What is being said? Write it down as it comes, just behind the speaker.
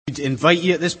Invite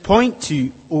you at this point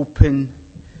to open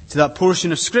to that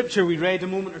portion of Scripture we read a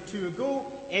moment or two ago,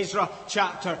 Ezra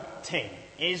chapter 10.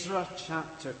 Ezra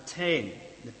chapter 10,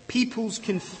 the people's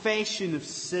confession of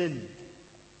sin.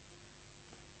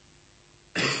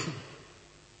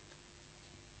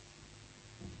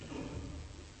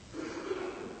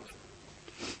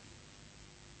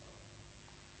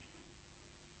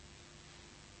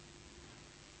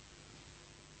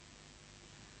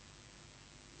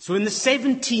 So in the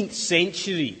 17th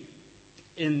century,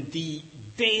 in the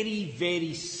very,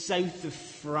 very south of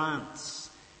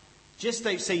France, just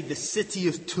outside the city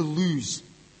of Toulouse,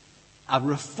 a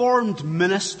reformed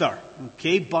minister,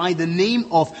 by the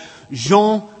name of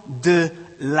Jean de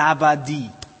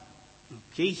Labadie,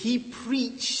 he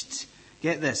preached,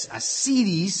 get this, a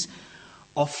series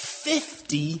of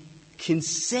 50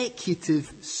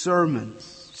 consecutive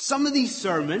sermons. Some of these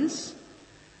sermons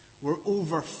were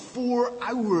over 4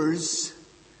 hours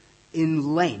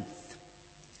in length.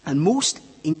 And most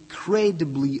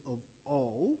incredibly of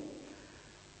all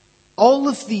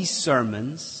of these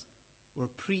sermons were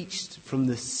preached from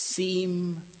the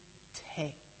same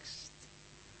text.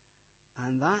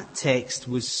 And that text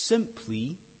was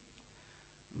simply,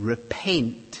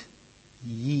 repent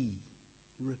ye.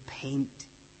 Repent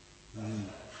ye.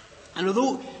 And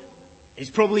although it's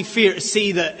probably fair to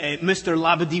say that Mr.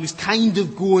 Labadie was kind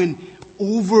of going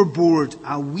overboard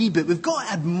a wee bit. We've got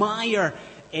to admire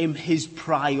his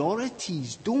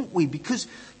priorities, don't we? Because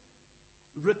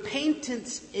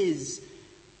repentance is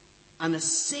an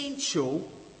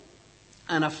essential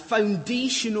and a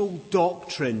foundational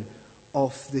doctrine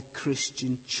of the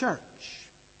Christian church.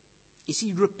 You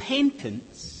see,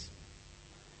 repentance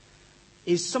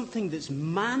is something that's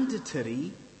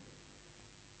mandatory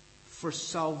for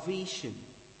salvation.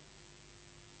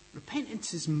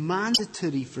 Repentance is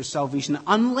mandatory for salvation.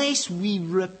 Unless we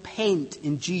repent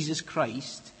in Jesus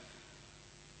Christ,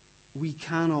 we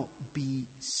cannot be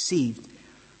saved.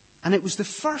 And it was the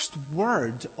first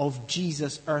word of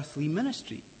Jesus' earthly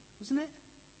ministry, wasn't it?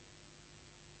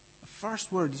 The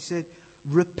first word, he said,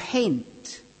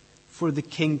 repent, for the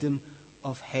kingdom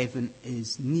of heaven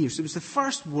is near. So it was the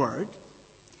first word,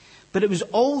 but it was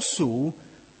also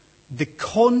the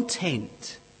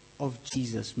content of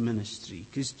Jesus' ministry.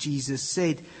 Because Jesus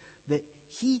said that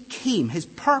he came, his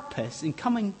purpose in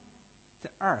coming to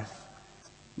earth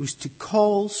was to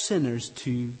call sinners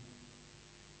to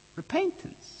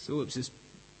repentance. So it was the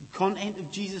content of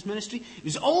Jesus' ministry. It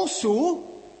was also,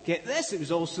 get this, it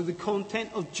was also the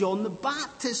content of John the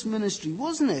Baptist's ministry,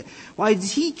 wasn't it? Why did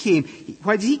he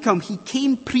come? He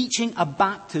came preaching a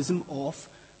baptism of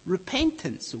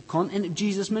repentance. So content of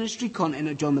Jesus' ministry, content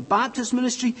of John the Baptist's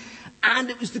ministry, and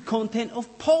it was the content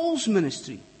of Paul's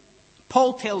ministry.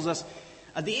 Paul tells us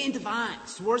at the end of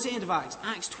Acts, towards the end of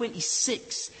Acts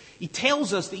 26, he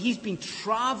tells us that he's been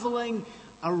travelling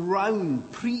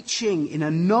around preaching in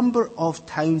a number of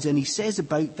towns, and he says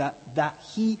about that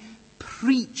he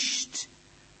preached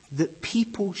that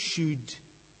people should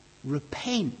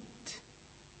repent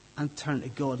and turn to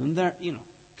God. And there,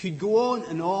 could go on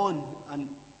and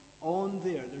on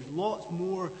there. There's lots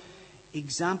more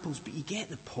examples, but you get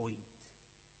the point.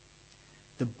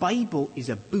 The Bible is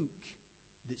a book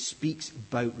that speaks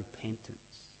about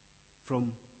repentance.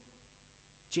 From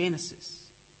Genesis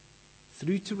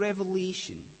through to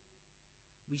Revelation,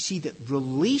 we see that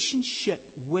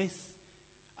relationship with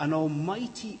an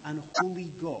almighty and holy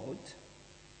God,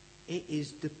 it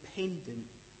is dependent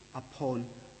upon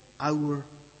our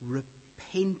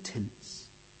repentance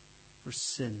for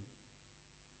sin.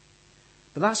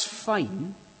 But that's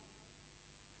fine.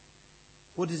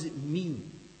 What does it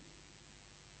mean?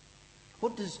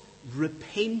 What does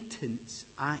repentance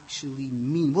actually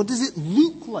mean? What does it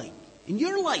look like in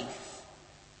your life?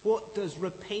 What does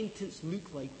repentance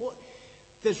look like? What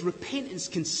does repentance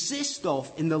consist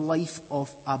of in the life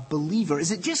of a believer?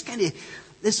 Is it just kind of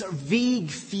this sort of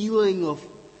vague feeling of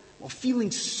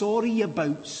feeling sorry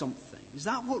about something? Is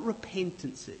that what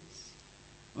repentance is?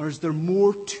 Or is there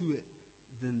more to it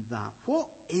than that? What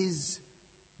is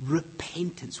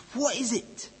repentance? What is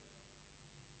it?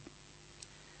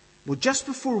 Well, just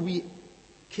before we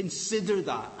consider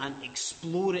that and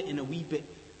explore it in a wee bit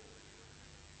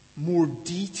more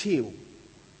detail,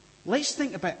 let's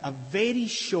think about a very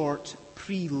short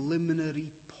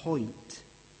preliminary point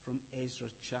from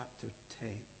Ezra chapter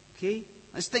 10. Okay?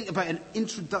 Let's think about an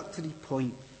introductory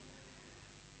point.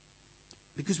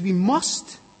 Because we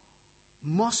must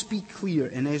be clear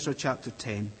in Ezra chapter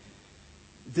 10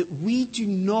 that we do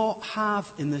not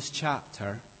have in this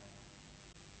chapter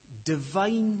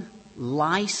divine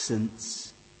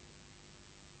license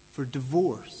for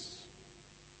divorce.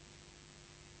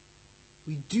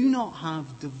 We do not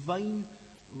have divine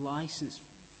license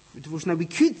for divorce. Now, we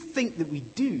could think that we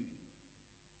do,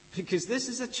 because this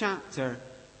is a chapter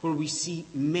where we see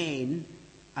men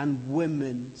and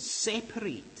women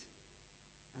separate,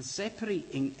 and separate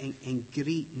in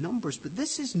great numbers. But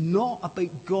this is not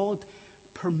about God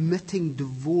permitting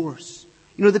divorce.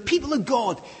 You know, the people of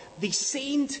God, they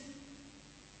send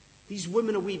these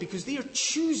women away because they are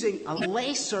choosing a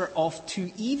lesser of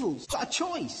two evils. It's a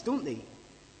choice, don't they?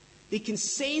 They can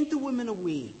send the women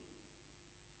away,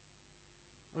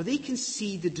 or they can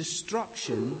see the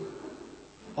destruction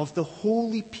of the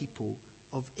holy people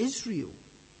of Israel.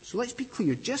 So let's be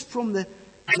clear, just from the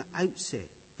outset,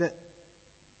 that,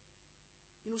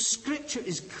 you know, Scripture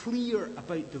is clear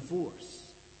about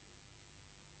divorce.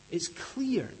 It's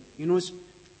clear. You know, it's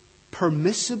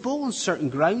permissible on certain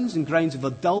grounds, and grounds of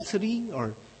adultery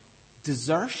or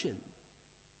desertion.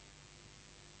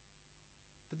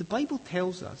 But the Bible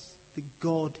tells us that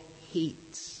God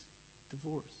hates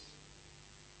divorce.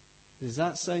 Does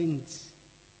that sound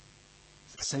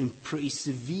pretty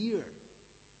severe?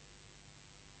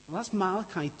 Well, that's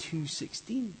Malachi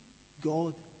 2:16.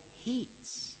 God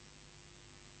hates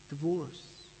divorce.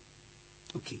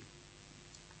 Okay.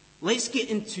 Let's get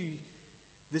into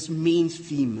this main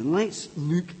theme, and let's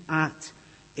look at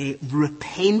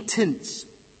repentance.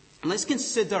 And let's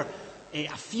consider a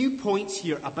few points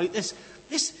here about this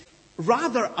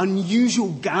rather unusual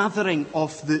gathering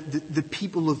of the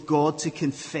people of God to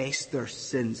confess their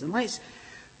sins. And let's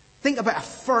think about a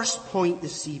first point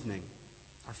this evening.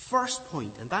 Our first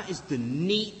point, and that is the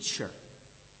nature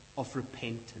of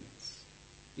repentance.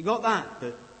 You got that?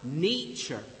 The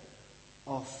nature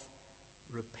of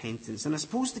repentance. And I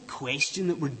suppose the question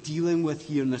that we're dealing with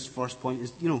here in this first point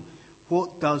is, you know,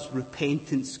 what does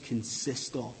repentance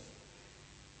consist of?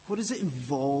 What does it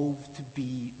involve to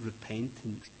be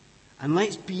repentant? And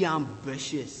let's be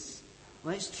ambitious.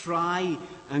 Let's try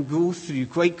and go through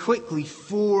quite quickly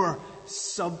 4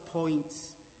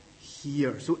 sub-points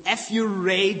here. So if you're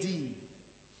ready,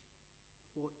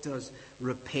 what does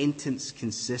repentance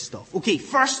consist of? Okay,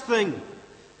 first thing.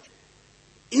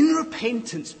 In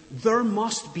repentance, there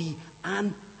must be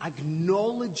an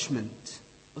acknowledgement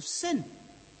of sin.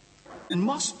 There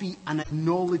must be an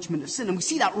acknowledgement of sin. And we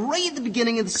see that right at the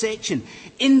beginning of the section,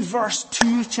 in verse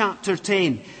 2 of chapter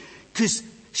 10. Because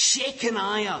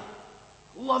Shechaniah,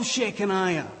 love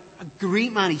Shechaniah, a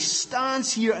great man, he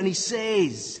stands here and he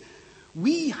says,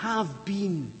 we have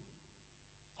been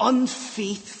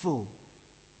unfaithful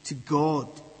to God.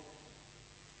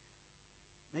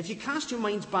 Now, if you cast your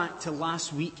minds back to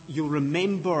last week, you'll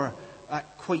remember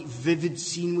that quite vivid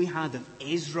scene we had of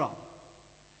Ezra.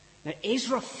 Now,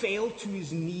 Ezra fell to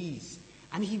his knees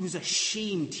and he was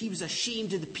ashamed. He was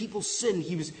ashamed of the people's sin.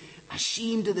 He was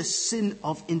ashamed of the sin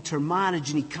of intermarriage,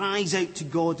 and he cries out to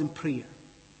God in prayer.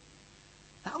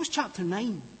 That was chapter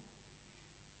 9.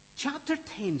 Chapter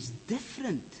 10 is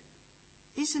different,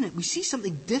 isn't it? We see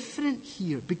something different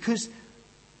here, because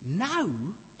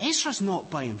now Ezra's not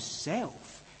by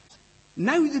himself.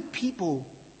 Now the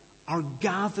people are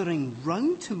gathering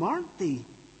round him, aren't they?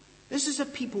 This is a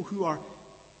people who are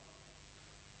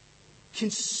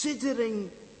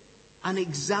considering and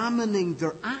examining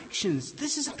their actions.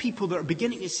 This is a people that are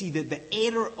beginning to see the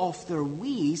error of their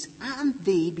ways, and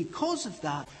they, because of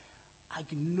that,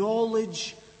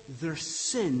 acknowledge their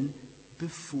sin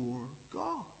before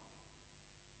God.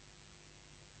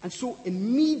 And so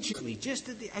immediately, just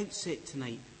at the outset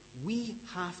tonight, we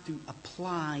have to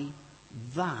apply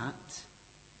that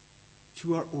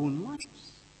to our own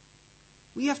lives.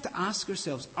 We have to ask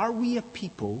ourselves, are we a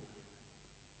people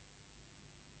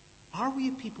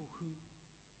who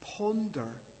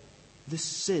ponder the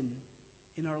sin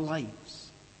in our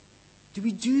lives? Do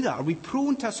we do that? Are we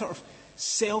prone to a sort of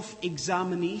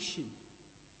self-examination?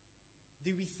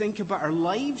 Do we think about our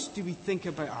lives? Do we think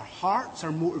about our hearts,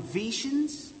 our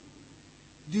motivations?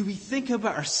 Do we think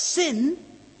about our sin?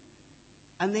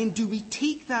 And then do we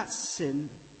take that sin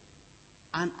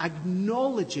and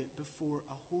acknowledge it before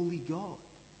a holy God?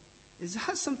 Is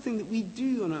that something that we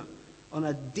do on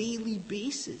a daily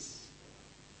basis?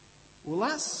 Well,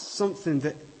 that's something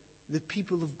that the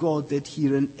people of God did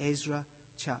here in Ezra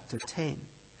chapter 10.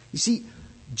 You see,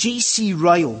 J.C.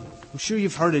 Ryle, I'm sure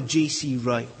you've heard of J.C.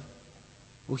 Ryle.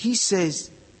 Well, he says,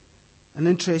 an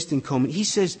interesting comment, he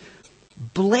says,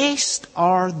 blessed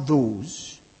are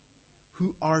those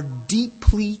who are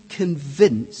deeply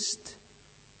convinced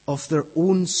of their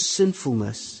own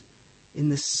sinfulness in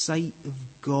the sight of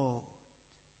God.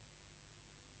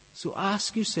 So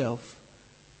ask yourself,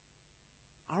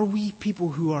 are we people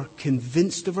who are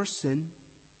convinced of our sin?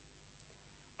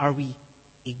 Are we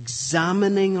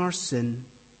examining our sin,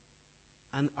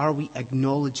 and are we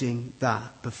acknowledging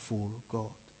that before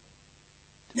God?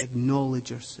 To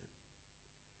acknowledge our sin.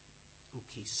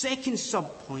 Okay, second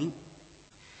sub-point.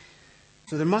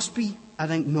 So there must be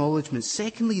an acknowledgement.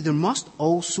 Secondly, there must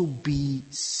also be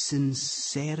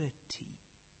sincerity.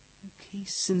 Okay,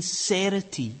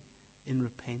 sincerity in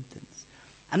repentance.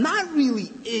 And that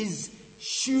really is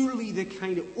surely the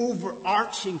kind of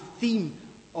overarching theme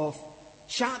of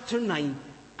chapter 9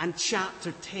 and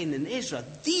chapter 10 in Ezra.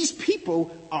 These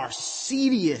people are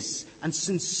serious and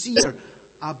sincere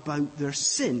about their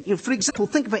sin. For example,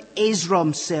 think about Ezra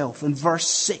himself in verse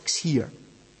 6 here.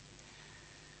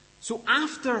 So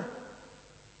after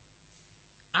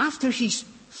he's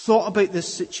thought about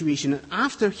this situation and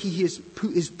after he has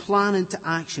put his plan into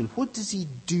action, what does he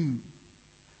do?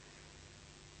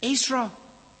 Ezra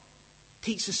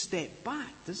takes a step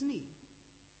back, doesn't he?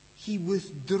 He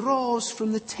withdraws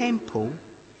from the temple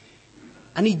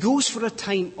and he goes for a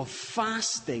time of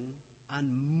fasting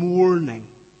and mourning.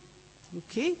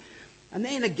 Okay? And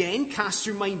then again, cast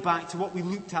your mind back to what we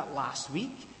looked at last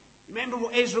week. Remember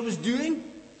what Ezra was doing?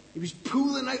 He was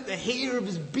pulling out the hair of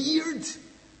his beard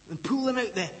and pulling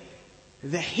out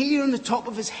the hair on the top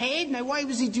of his head. Now, why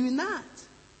was he doing that?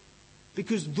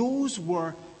 Because those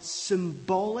were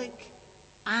symbolic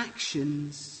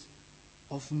actions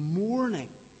of mourning.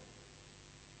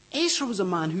 Ezra was a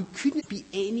man who couldn't be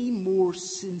any more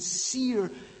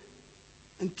sincere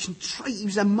and contrite. He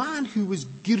was a man who was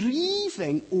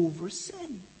grieving over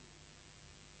sin.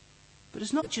 But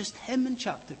it's not just him in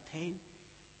chapter 10.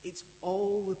 It's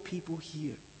all the people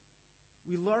here.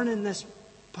 We learn in this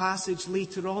passage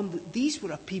later on that these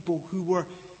were a people who were,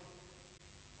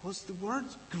 what's the word?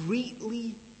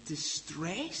 Greatly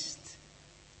distressed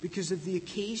because of the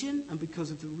occasion and because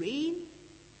of the rain.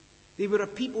 They were a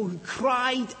people who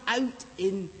cried out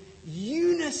in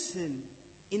unison,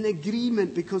 in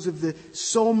agreement because of the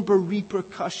somber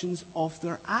repercussions of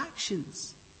their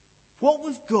actions. What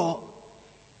we've got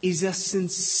is a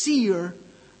sincere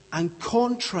and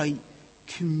contrite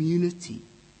community.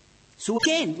 So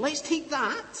again, let's take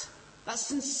that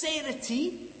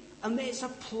sincerity, and let's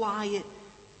apply it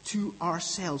to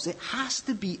ourselves. It has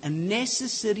to be a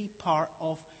necessary part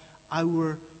of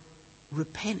our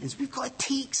repentance. We've got to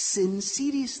take sin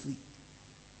seriously.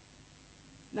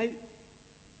 Now,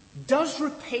 does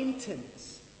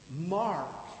repentance mark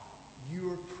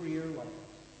your prayer life?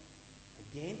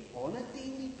 Again, on a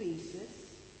daily basis,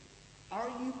 are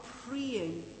you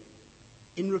praying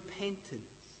in repentance?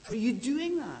 Are you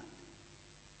doing that?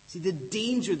 See, the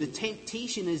danger, the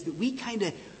temptation is that we kind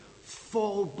of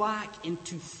fall back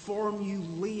into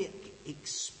formulaic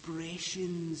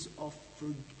expressions of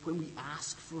when we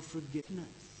ask for forgiveness.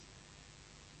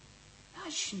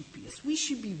 That shouldn't be us. We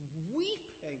should be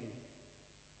weeping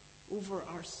over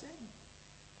our sin.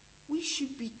 We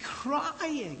should be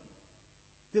crying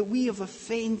that we have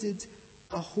offended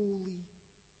a holy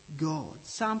God.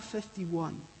 Psalm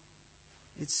 51.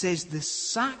 It says the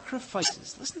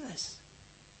sacrifices, listen to this,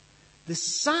 the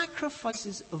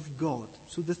sacrifices of God,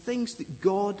 so the things that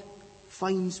God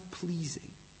finds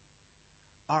pleasing,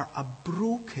 are a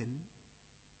broken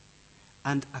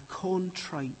and a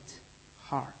contrite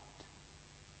heart.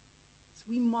 So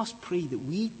we must pray that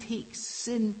we take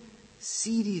sin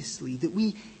seriously, that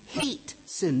we hate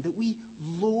sin, that we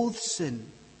loathe sin,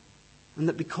 and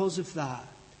that because of that,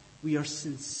 we are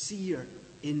sincere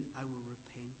in our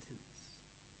repentance.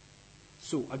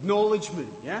 So,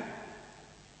 acknowledgement, yeah?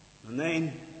 And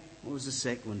then, what was the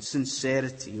second one?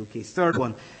 Sincerity. Okay, third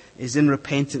one is in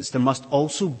repentance there must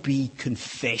also be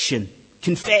confession.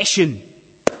 Confession!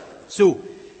 So,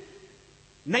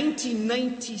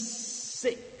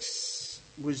 1996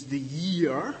 was the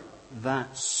year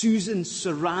that Susan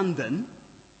Sarandon,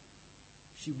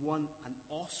 she won an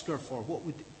Oscar for, what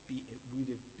would it be? It would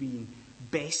have been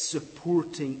Best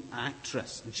Supporting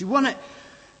Actress. And she won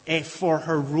it for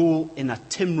her role in a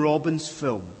Tim Robbins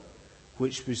film,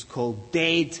 which was called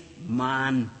Dead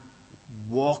Man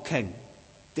Walking.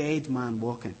 Dead Man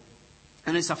Walking.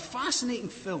 And it's a fascinating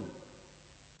film.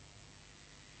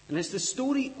 And it's the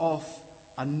story of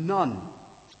a nun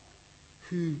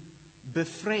who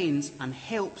befriends and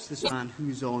helps this man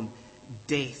who's on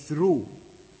death row.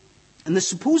 And the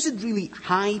supposed really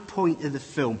high point of the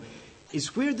film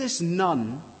is where this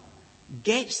nun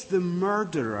gets the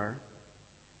murderer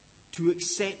to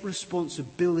accept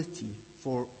responsibility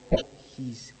for what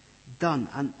he's done.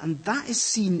 And that is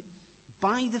seen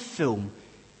by the film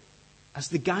as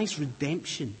the guy's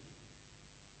redemption.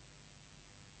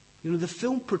 You know, the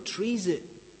film portrays it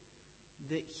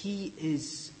that he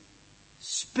is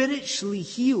spiritually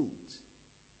healed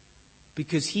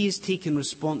because he has taken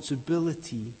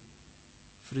responsibility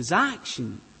for his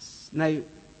actions. Now,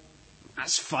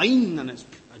 that's fine and it's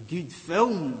a good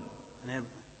film and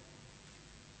everything.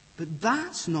 But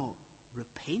that's not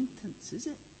repentance, is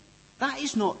it? That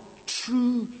is not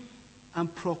true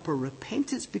and proper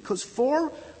repentance, because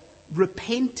for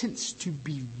repentance to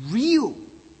be real,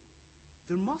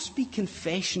 there must be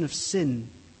confession of sin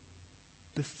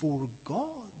before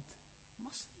God,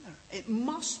 mustn't there? It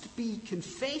must be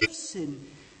confession of sin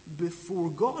before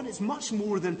God. It's much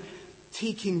more than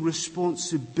taking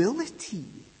responsibility.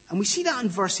 And we see that in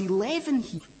verse 11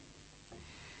 here.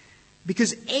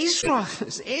 Because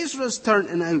Ezra's turn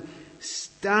to now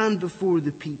stand before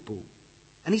the people.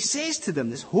 And he says to them,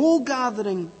 this whole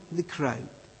gathering, the crowd,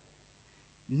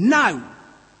 now,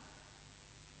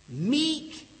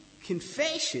 make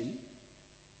confession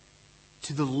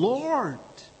to the Lord.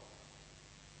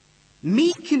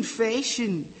 Make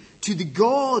confession to the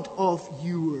God of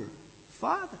your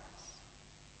fathers.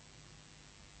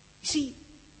 You see,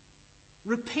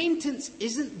 repentance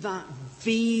isn't that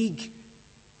vague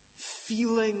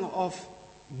feeling of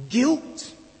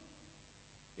guilt.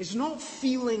 It's not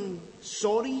feeling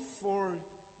sorry for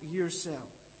yourself.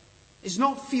 It's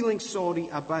not feeling sorry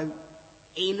about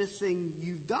anything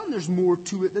you've done. There's more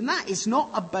to it than that. It's not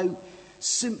about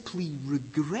simply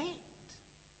regret.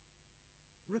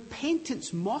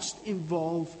 Repentance must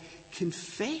involve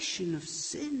confession of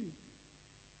sin.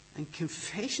 And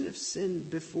confession of sin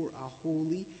before a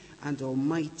holy and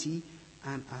almighty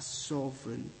and a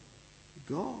sovereign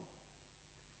God.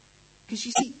 Because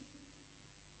you see,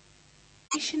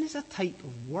 confession is a type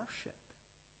of worship.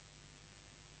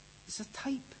 It's a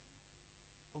type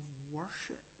of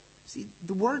worship. See,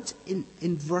 the words in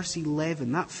verse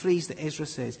 11, that phrase that Ezra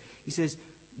says, he says,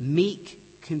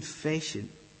 make confession.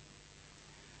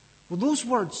 Well, those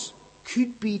words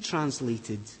could be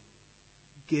translated,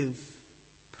 give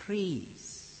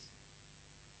praise.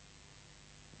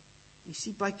 You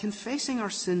see, by confessing our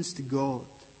sins to God,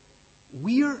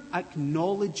 we're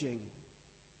acknowledging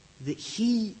that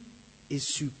He is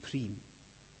supreme.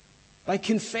 By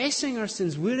confessing our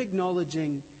sins, we're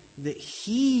acknowledging that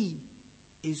He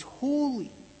is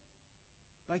holy.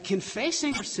 By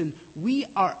confessing our sin, we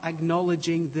are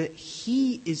acknowledging that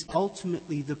He is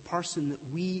ultimately the person that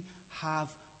we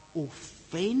have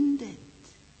offended.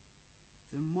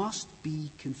 There must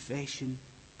be confession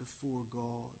before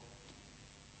God.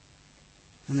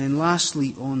 And then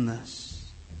lastly on this,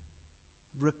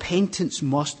 repentance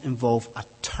must involve a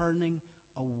turning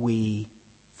away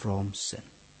from sin.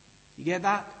 You get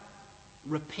that?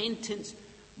 Repentance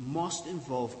must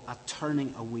involve a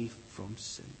turning away from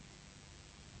sin.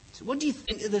 So what do you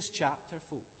think of this chapter,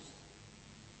 folks?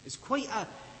 It's quite a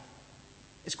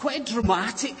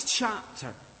dramatic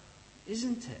chapter,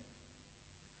 isn't it?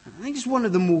 I think it's one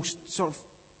of the most sort of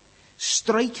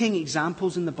striking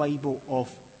examples in the Bible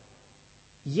of,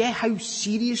 how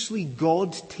seriously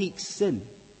God takes sin.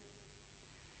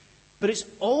 But it's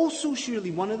also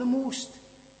surely one of the most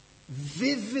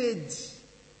vivid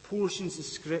portions of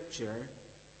Scripture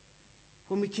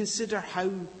when we consider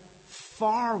how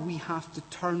far we have to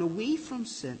turn away from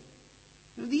sin.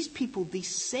 You know, these people, they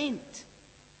sent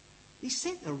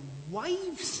their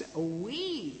wives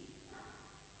away.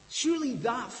 Surely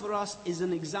that for us is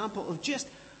an example of just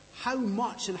how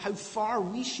much and how far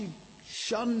we should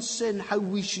shun sin, how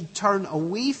we should turn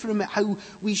away from it, how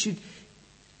we should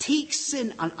take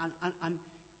sin and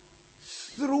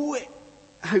throw it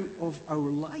out of our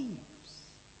lives.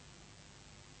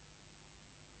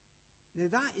 Now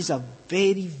that is a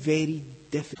very, very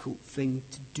difficult thing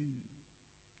to do.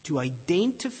 To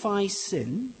identify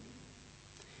sin,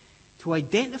 to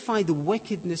identify the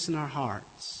wickedness in our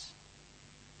hearts,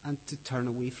 and to turn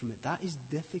away from it. That is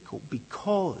difficult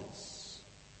because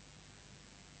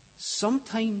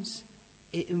sometimes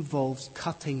it involves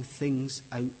cutting things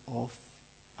out of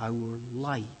our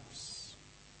lives.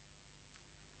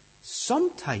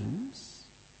 Sometimes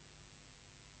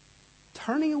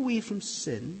turning away from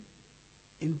sin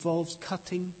involves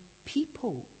cutting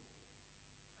people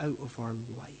out of our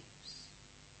lives.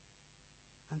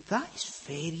 And that is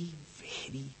very,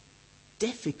 very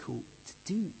difficult to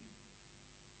do.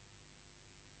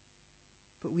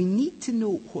 But we need to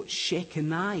note what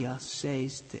Shechaniah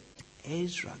says to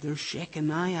Ezra. There's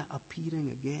Shechaniah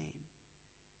appearing again.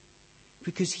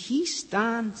 Because he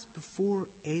stands before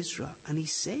Ezra and he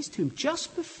says to him,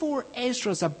 just before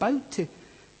Ezra's about to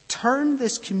turn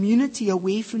this community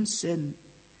away from sin,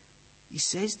 he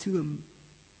says to him,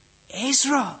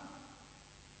 Ezra,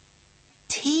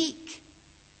 take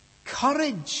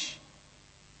courage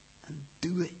and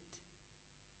do it.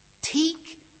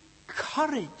 Take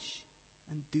courage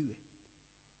and do it.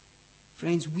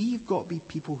 Friends, we've got to be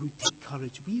people who take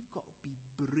courage. We've got to be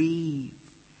brave.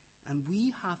 And we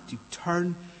have to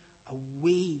turn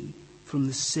away from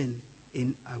the sin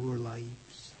in our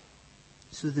lives.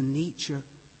 So the nature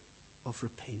of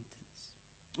repentance.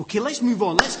 Okay, let's move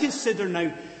on. Let's consider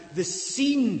now the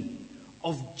scene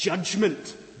of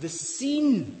judgment. The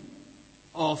scene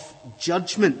of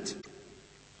judgment.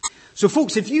 So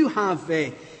folks, if you have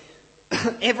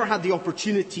ever had the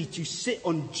opportunity to sit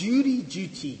on jury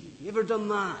duty, you ever done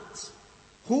that?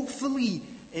 Hopefully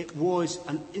it was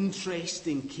an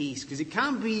interesting case, because it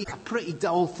can be a pretty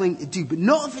dull thing to do, but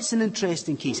not if it's an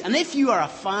interesting case. And if you are a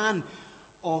fan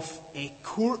of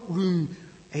courtroom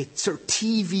sort of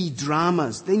TV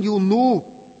dramas, then you'll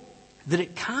know that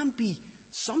it can be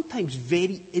sometimes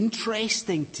very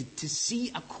interesting to see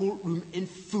a courtroom in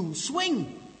full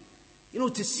swing. You know,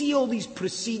 to see all these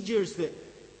procedures that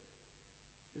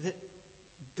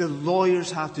the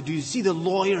lawyers have to do. To see the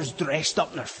lawyers dressed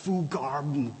up in their full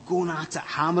garb and going at it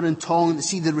hammer and tong, and to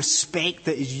see the respect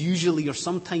that is usually or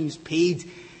sometimes paid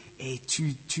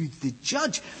to the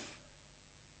judge.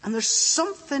 And there's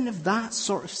something of that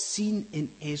sort of scene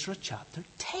in Ezra chapter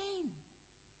 10.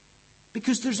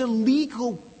 Because there's a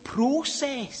legal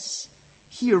process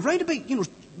here, right about,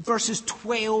 verses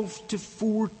 12 to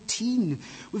 14.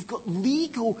 We've got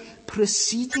legal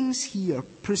proceedings here.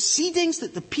 Proceedings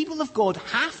that the people of God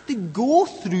have to go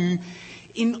through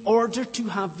in order to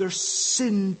have their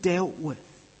sin dealt with.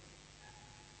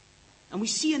 And we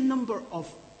see a number of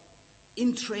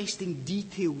interesting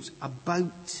details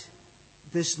about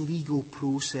this legal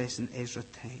process in Ezra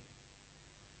 10.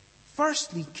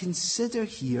 Firstly, consider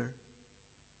here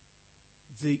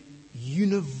the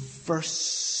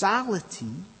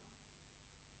universality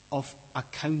of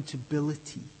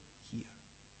accountability here.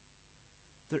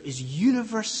 There is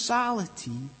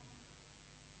universality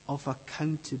of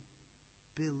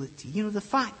accountability. The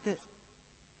fact that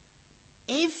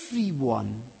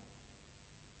everyone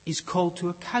is called to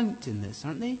account in this,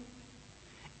 aren't they?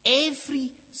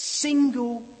 Every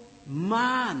single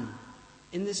man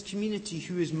in this community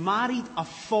who has married a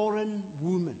foreign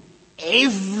woman,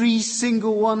 every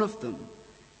single one of them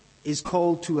is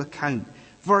called to account.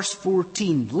 Verse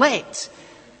 14, let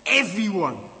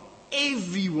everyone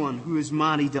who has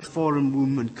married a foreign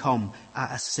woman come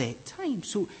at a set time.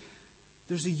 So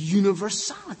there's a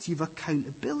universality of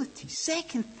accountability.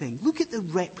 Second thing, look at the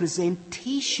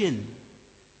representation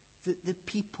that the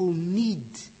people need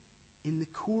in the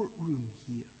courtroom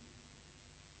here.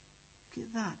 Look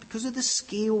at that. Because of the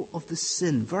scale of the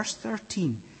sin. Verse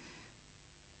 13.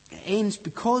 It ends,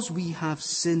 because we have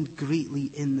sinned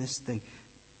greatly in this thing.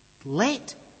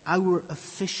 Let our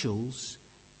officials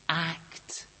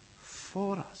act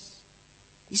for us.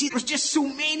 You see, there's just so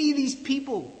many of these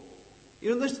people.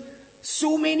 There's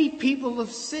so many people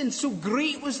have sinned. So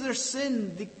great was their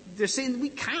sin. They're saying, we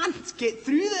can't get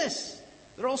through this.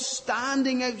 They're all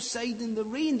standing outside in the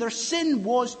rain. Their sin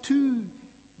was too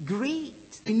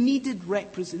great. They needed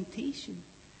representation.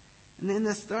 And then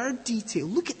the third detail,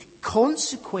 look at the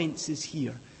consequences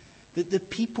here that the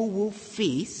people will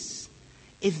face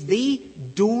if they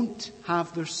don't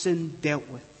have their sin dealt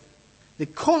with. The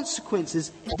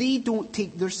consequences if they don't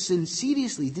take their sin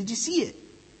seriously. Did you see it?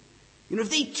 If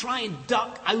they try and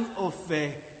duck out of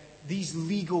these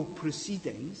legal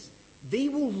proceedings, they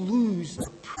will lose their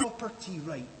property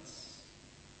rights.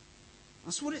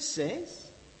 That's what it says.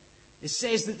 It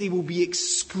says that they will be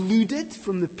excluded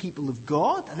from the people of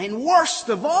God. And then worst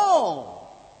of all,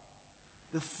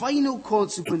 the final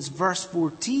consequence, verse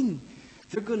 14,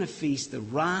 they're going to face the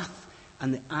wrath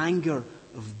and the anger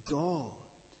of God.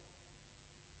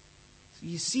 So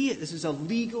you see it, this is a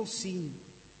legal scene.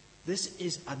 This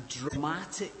is a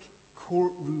dramatic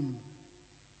courtroom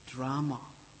drama.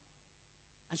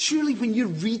 And surely when you're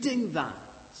reading that,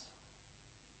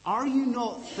 are you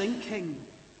not thinking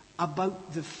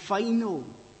about the final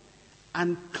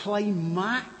and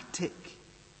climactic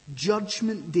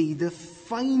judgment day, the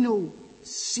final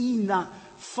scene, that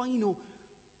final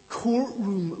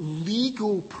courtroom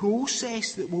legal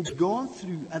process that will be gone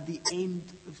through at the end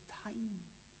of time?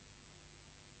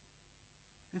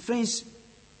 And friends,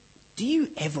 do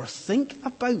you ever think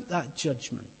about that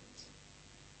judgment?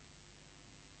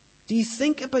 Do you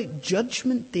think about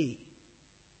Judgment Day?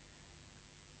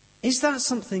 Is that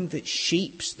something that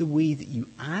shapes the way that you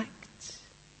act?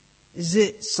 Is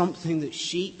it something that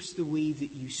shapes the way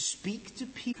that you speak to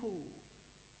people?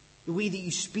 The way that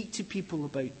you speak to people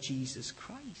about Jesus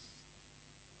Christ?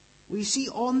 Well, you see,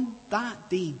 on that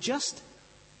day, just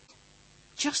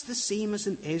the same as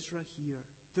in Ezra here,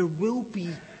 there will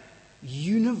be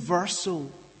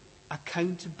universal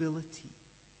accountability.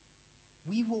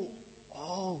 we will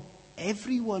all,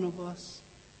 every one of us,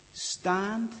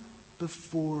 stand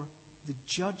before the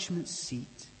judgment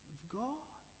seat of God.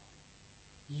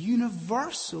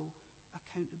 Universal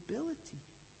accountability.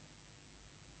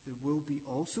 There will be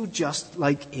also, just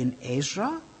like in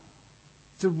Ezra,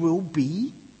 there will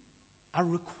be a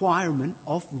requirement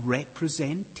of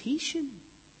representation.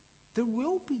 There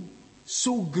will be.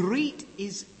 So great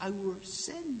is our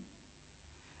sin.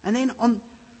 And then on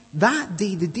that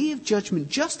day, the day of judgment,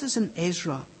 just as in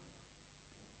Ezra,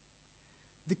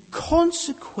 the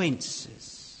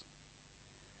consequences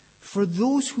for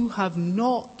those who have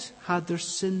not had their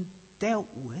sin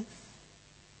dealt with,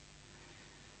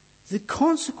 the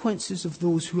consequences of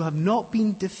those who have not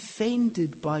been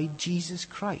defended by Jesus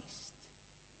Christ,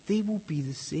 they will be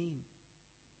the same.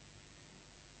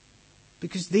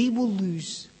 Because they will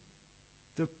lose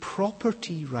their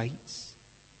property rights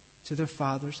to their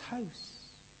Father's house.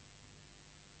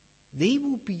 They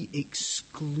will be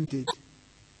excluded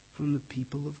from the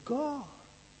people of God.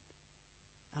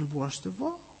 And worst of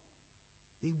all,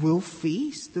 they will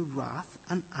face the wrath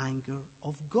and anger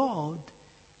of God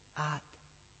at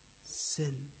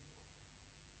sin.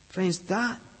 Friends,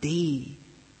 that day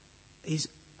is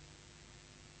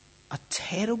a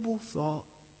terrible thought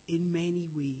in many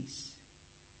ways.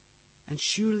 And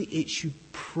surely it should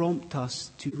prompt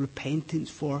us to repentance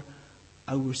for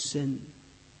our sin.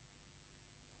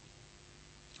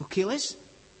 Okay, let's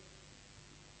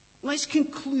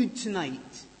conclude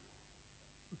tonight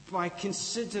by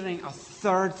considering a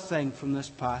third thing from this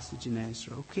passage in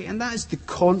Ezra, okay? And that is the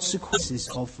consequences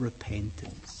of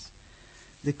repentance.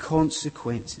 The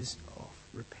consequences of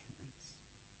repentance.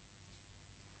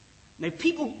 Now,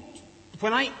 people,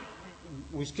 when I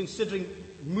was considering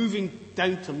moving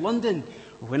down to London,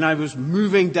 or when I was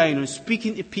moving down and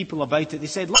speaking to people about it, they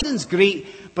said, London's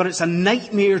great, but it's a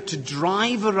nightmare to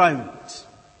drive around.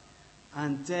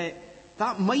 And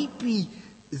that might be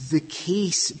the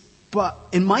case, but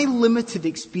in my limited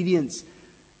experience,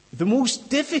 the most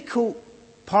difficult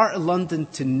part of London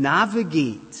to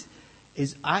navigate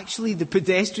is actually the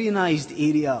pedestrianised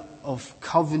area of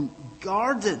Covent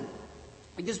Garden.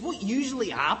 Because what usually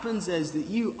happens is that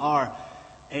you are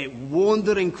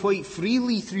wandering quite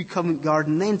freely through Covent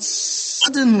Garden, then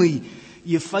suddenly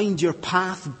you find your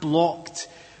path blocked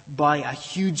by a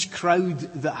huge crowd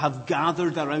that have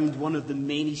gathered around one of the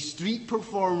many street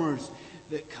performers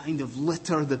that kind of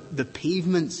litter the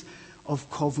pavements of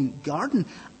Covent Garden.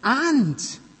 And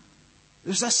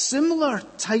there's a similar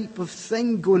type of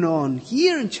thing going on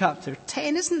here in chapter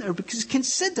 10, isn't there? Because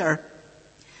consider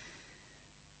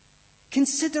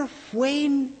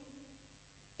when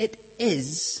it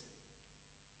is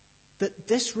that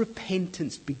this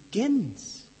repentance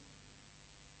begins.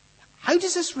 How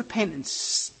does this repentance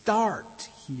start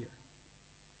here?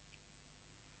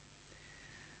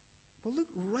 Well, look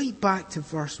right back to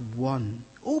verse 1,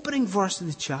 opening verse of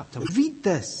the chapter. Read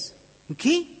this,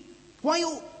 okay?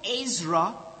 While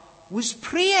Ezra was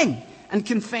praying and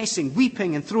confessing,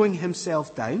 weeping and throwing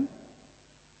himself down,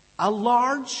 a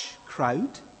large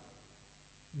crowd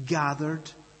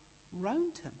gathered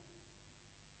round him.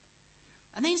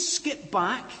 And then skip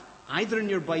back, either in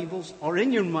your Bibles or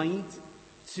in your mind,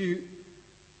 to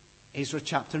Ezra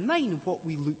chapter 9, what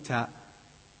we looked at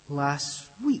last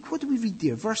week. What do we read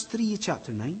there? Verse 3 of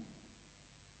chapter 9.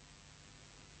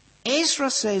 Ezra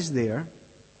says there,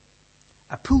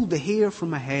 I pulled the hair from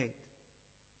my head,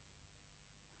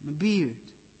 my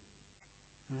beard,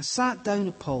 and I sat down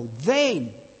appalled.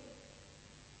 Then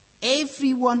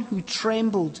everyone who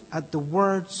trembled at the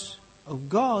words of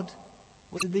God,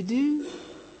 what did they do?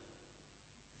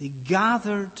 They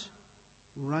gathered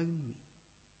round me.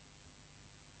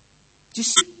 Do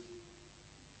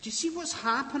you see what's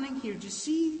happening here? Do you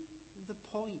see the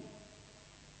point?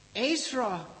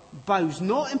 Ezra bows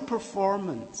not in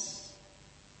performance,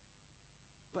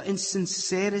 but in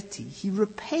sincerity. He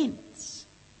repents.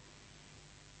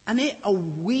 And it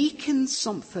awakens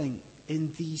something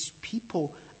in these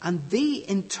people, and they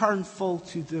in turn fall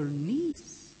to their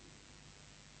knees.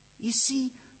 You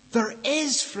see, there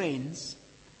is, friends,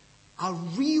 a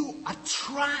real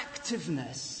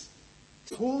attractiveness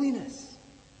to holiness.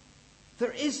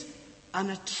 There is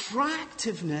an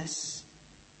attractiveness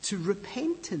to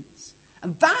repentance.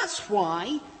 And that's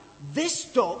why this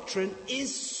doctrine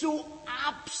is so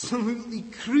absolutely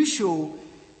crucial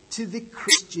to the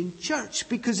Christian church.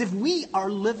 Because if we are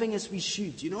living as we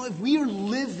should, if we are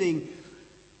living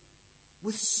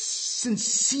with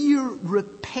sincere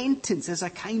repentance as a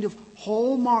kind of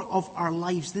hallmark of our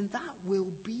lives, then that will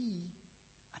be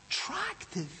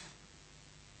attractive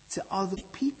to other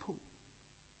people.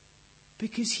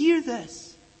 Because hear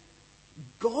this,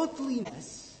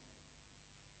 Godliness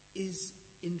is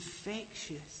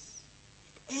infectious.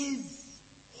 It is.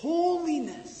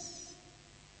 Holiness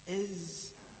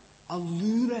is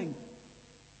alluring.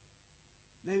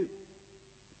 Now,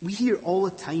 we hear all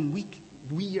the time,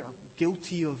 we are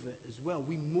guilty of it as well.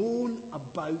 We moan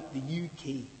about the UK.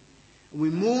 And we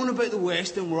moan about the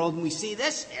Western world and we say,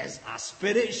 this is a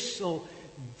spiritual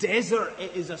desert.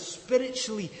 It is a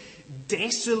spiritually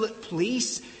desolate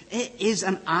place. It is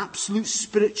an absolute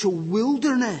spiritual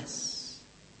wilderness.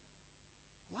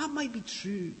 Well, that might be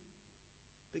true.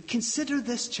 But consider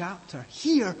this chapter.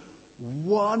 Here,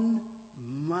 one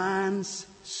man's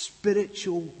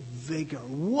spiritual vigor.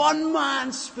 One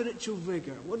man's spiritual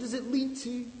vigor. What does it lead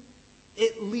to?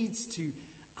 It leads to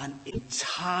an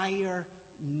entire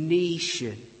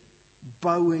nation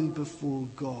bowing before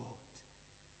God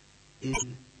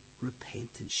in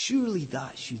repentance. Surely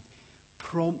that should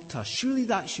prompt us. Surely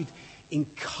that should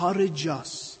encourage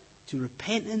us to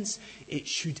repentance. It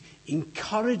should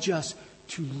encourage us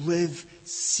to live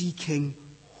seeking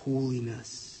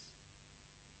holiness.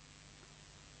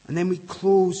 And then we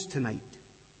close tonight.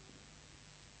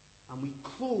 And we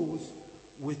close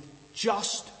with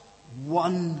just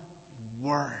one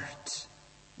word.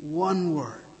 One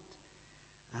word.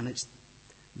 And it's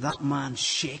that man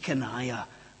Shechaniah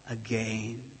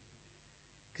again.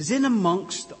 Because in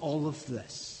amongst all of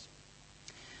this,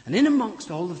 and in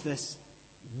amongst all of this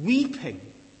weeping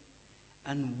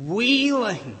and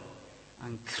wailing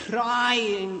and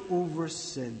crying over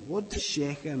sin, what does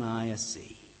Shechaniah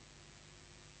say?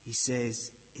 He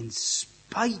says, in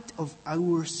spite of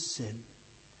our sin,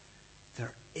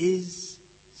 there is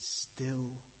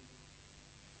still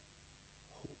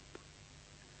hope.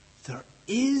 There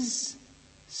is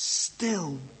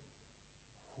still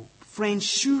hope. Friends,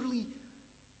 surely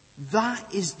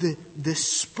that is the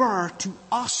spur to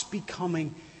us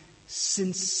becoming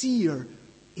sincere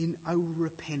in our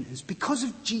repentance. Because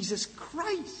of Jesus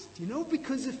Christ,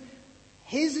 because of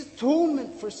His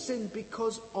atonement for sin,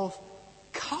 because of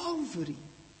Calvary.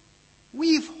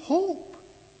 We have hope.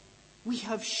 We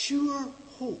have sure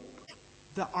hope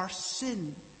that our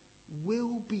sin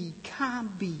can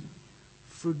be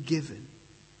forgiven.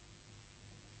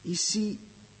 You see,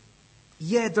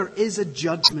 there is a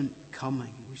judgment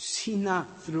coming. We've seen that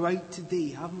throughout today,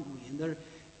 haven't we? And there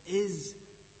is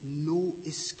no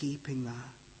escaping that.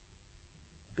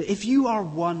 But if you are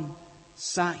one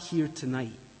sat here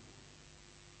tonight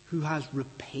who has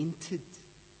repented,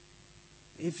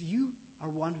 if you are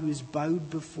one who is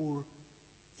bowed before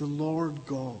the Lord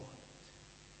God,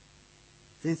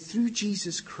 then through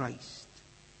Jesus Christ,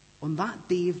 on that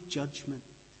day of judgment,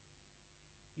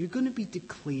 you're going to be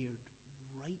declared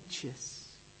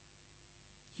righteous.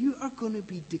 You are going to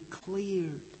be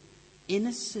declared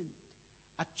innocent,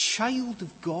 a child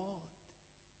of God.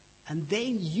 And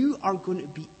then you are going to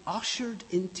be ushered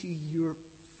into your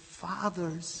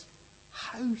Father's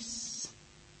house.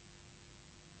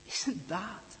 Isn't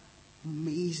that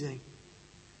amazing?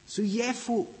 So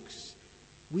folks,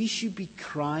 we should be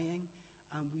crying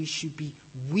and we should be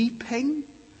weeping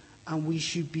and we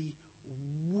should be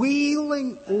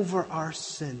wailing over our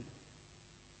sin.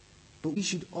 But we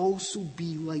should also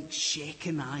be like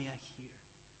Shechaniah here.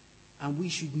 And we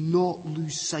should not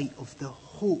lose sight of the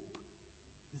hope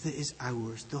that is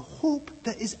ours. The hope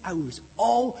that is ours.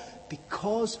 All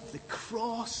because of the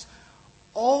cross.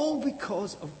 All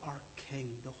because of our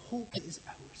King. The hope that is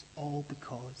ours. All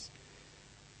because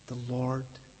the Lord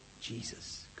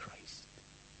Jesus Christ.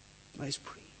 Let's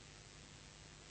pray.